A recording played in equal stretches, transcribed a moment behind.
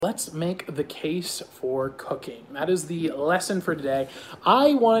Let's make the case for cooking. That is the lesson for today.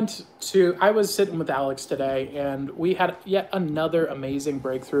 I was sitting with Alex today and we had yet another amazing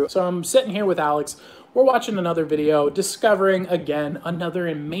breakthrough. So I'm sitting here with Alex. We're watching another video, discovering again another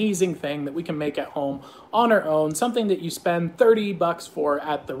amazing thing that we can make at home on our own. Something that you spend $30 for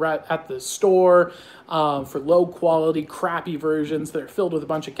at the store for low quality, crappy versions that are filled with a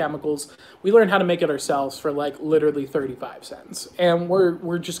bunch of chemicals. We learned how to make it ourselves for like literally 35 cents, and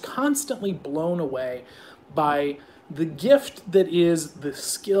we're just constantly blown away by the gift that is the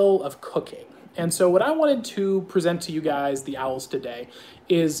skill of cooking. And so what I wanted to present to you guys, the Owls, today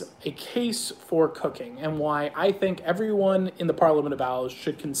is a case for cooking and why I think everyone in the Parliament of Owls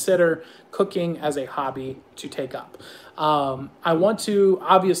should consider cooking as a hobby to take up. I want to,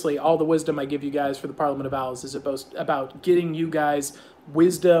 obviously, all the wisdom I give you guys for the Parliament of Owls is about getting you guys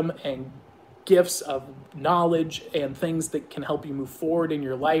wisdom and gifts of knowledge and things that can help you move forward in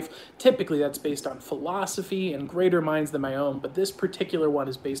your life. Typically, that's based on philosophy and greater minds than my own, but this particular one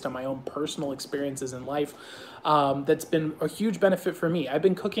is based on my own personal experiences in life. That's been a huge benefit for me. I've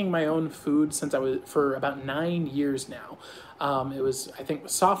been cooking my own food for about 9 years now. It was, I think,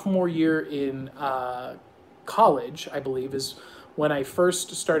 sophomore year in college, I believe, is when I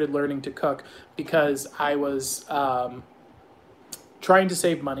first started learning to cook because I was trying to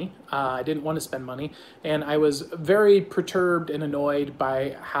save money. I didn't want to spend money, and I was very perturbed and annoyed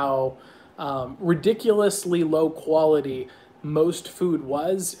by how ridiculously low quality most food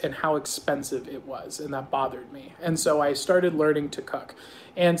was and how expensive it was, and that bothered me. And so I started learning to cook.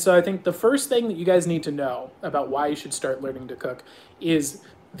 And so I think the first thing that you guys need to know about why you should start learning to cook is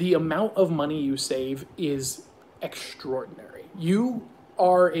the amount of money you save is extraordinary. You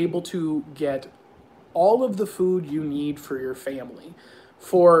are able to get all of the food you need for your family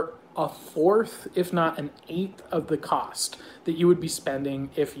for a fourth, if not an eighth of the cost that you would be spending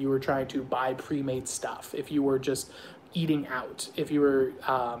if you were trying to buy pre-made stuff, if you were just eating out, if you were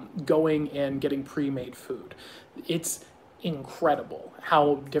going and getting pre-made food. It's incredible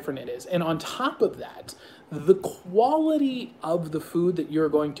how different it is. And on top of that, the quality of the food that you're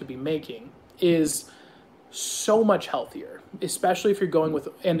going to be making is so much healthier, especially if you're going with,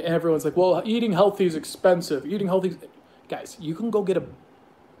 and everyone's like, well, eating healthy is expensive. Guys, you can go get a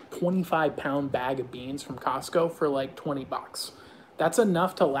 25-pound bag of beans from Costco for like $20. That's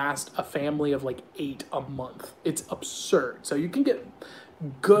enough to last a family of like 8 a month. It's absurd. So you can get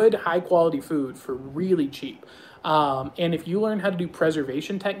good, high-quality food for really cheap. And if you learn how to do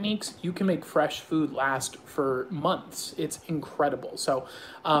preservation techniques, you can make fresh food last for months. It's incredible. So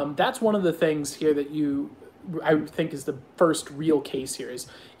that's one of the things here that I think is the first real case here is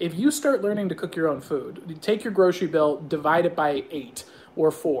if you start learning to cook your own food, take your grocery bill, divide it by 8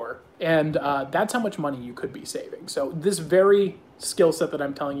 or 4, and that's how much money you could be saving. So this very skill set that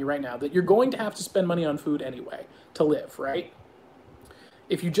I'm telling you right now, that you're going to have to spend money on food anyway to live, right?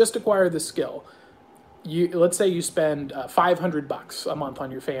 If you just acquire the skill, let's say you spend $500 a month on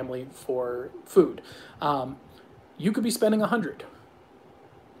your family for food. You could be spending $100.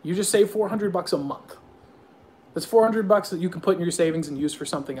 You just save $400 a month. That's $400 that you can put in your savings and use for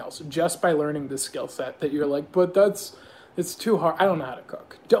something else just by learning this skill set that you're like, but it's too hard. I don't know how to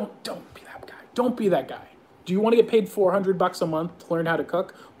cook. Don't be that guy. Don't be that guy. Do you want to get paid $400 a month to learn how to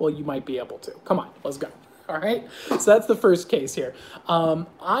cook? Well, you might be able to. Come on, let's go. All right, so that's the first case here.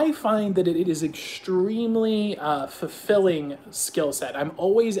 I find that it is extremely fulfilling skill set. I'm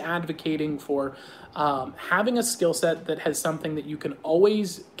always advocating for having a skill set that has something that you can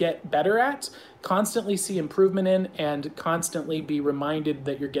always get better at, constantly see improvement in, and constantly be reminded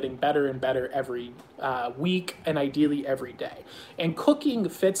that you're getting better and better every week and ideally every day. And cooking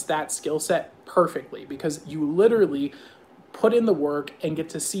fits that skill set perfectly because you literally put in the work and get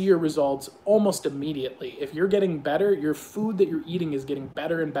to see your results almost immediately. If you're getting better, your food that you're eating is getting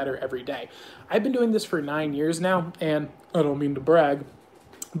better and better every day. I've been doing this for 9 years now, and I don't mean to brag,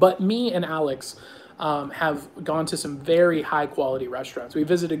 but me and Alex have gone to some very high quality restaurants. We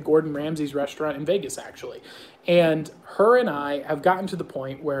visited Gordon Ramsay's restaurant in Vegas, actually. And her and I have gotten to the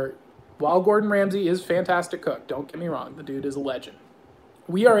point where, while Gordon Ramsay is a fantastic cook, don't get me wrong, the dude is a legend,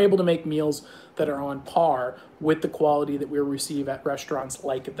 we are able to make meals that are on par with the quality that we receive at restaurants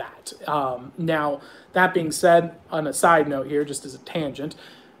like that. Now, that being said, on a side note here, just as a tangent,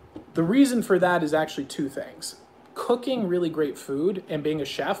 the reason for that is actually two things. Cooking really great food and being a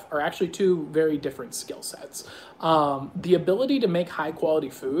chef are actually two very different skill sets. The ability to make high quality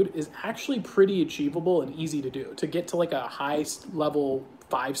food is actually pretty achievable and easy to do. To get to like a high level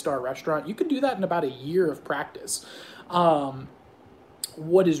 5-star restaurant, you can do that in about a year of practice.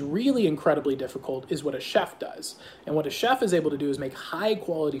 What is really incredibly difficult is what a chef does. And what a chef is able to do is make high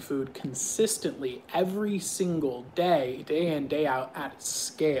quality food consistently every single day, day in, day out at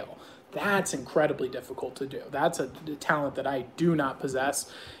scale. That's incredibly difficult to do. That's a talent that I do not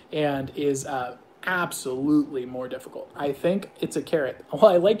possess and is absolutely more difficult. I think it's a carrot. Well,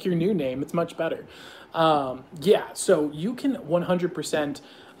 I like your new name. It's much better. Yeah, so you can 100%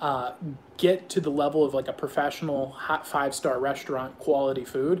 get to the level of like a professional hot 5-star restaurant quality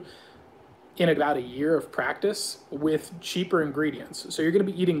food in about a year of practice with cheaper ingredients. So you're going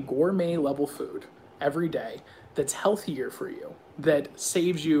to be eating gourmet level food every day that's healthier for you, that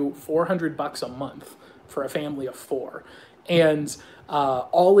saves you $400 a month for a family of 4. And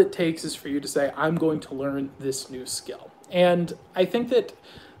all it takes is for you to say, I'm going to learn this new skill. And I think that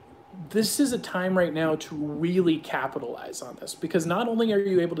this is a time right now to really capitalize on this, because not only are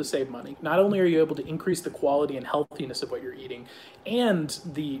you able to save money, not only are you able to increase the quality and healthiness of what you're eating and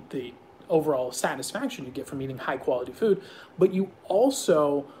the overall satisfaction you get from eating high quality food, but you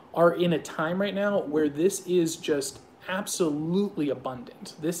also are in a time right now where this is just absolutely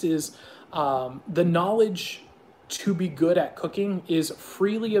abundant. This is the knowledge to be good at cooking is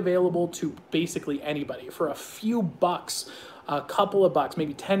freely available to basically anybody for a few bucks, a couple of bucks,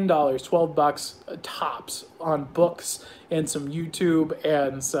 maybe $10, $12 tops on books and some YouTube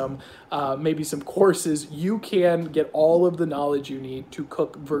and some maybe some courses. You can get all of the knowledge you need to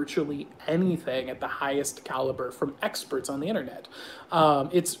cook virtually anything at the highest caliber from experts on the internet.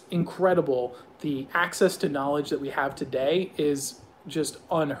 It's incredible. The access to knowledge that we have today is just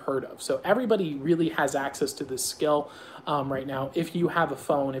unheard of. So everybody really has access to this skill right now. If you have a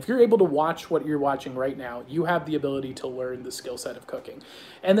phone, if you're able to watch what you're watching right now, you have the ability to learn the skill set of cooking.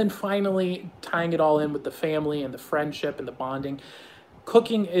 And then finally, tying it all in with the family and the friendship and the bonding.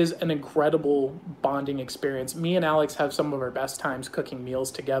 Cooking is an incredible bonding experience. Me and Alex have some of our best times cooking meals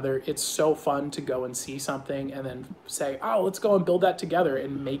together. It's so fun to go and see something and then say, oh, let's go and build that together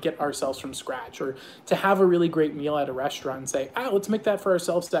and make it ourselves from scratch. Or to have a really great meal at a restaurant and say, oh, let's make that for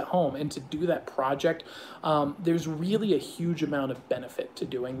ourselves at home. And to do that project, there's really a huge amount of benefit to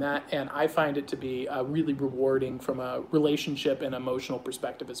doing that. And I find it to be really rewarding from a relationship and emotional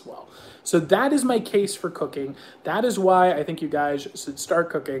perspective as well. So that is my case for cooking. That is why I think you guys should start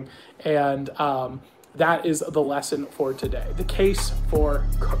cooking, and that is the lesson for today, the case for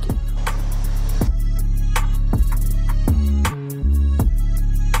cooking.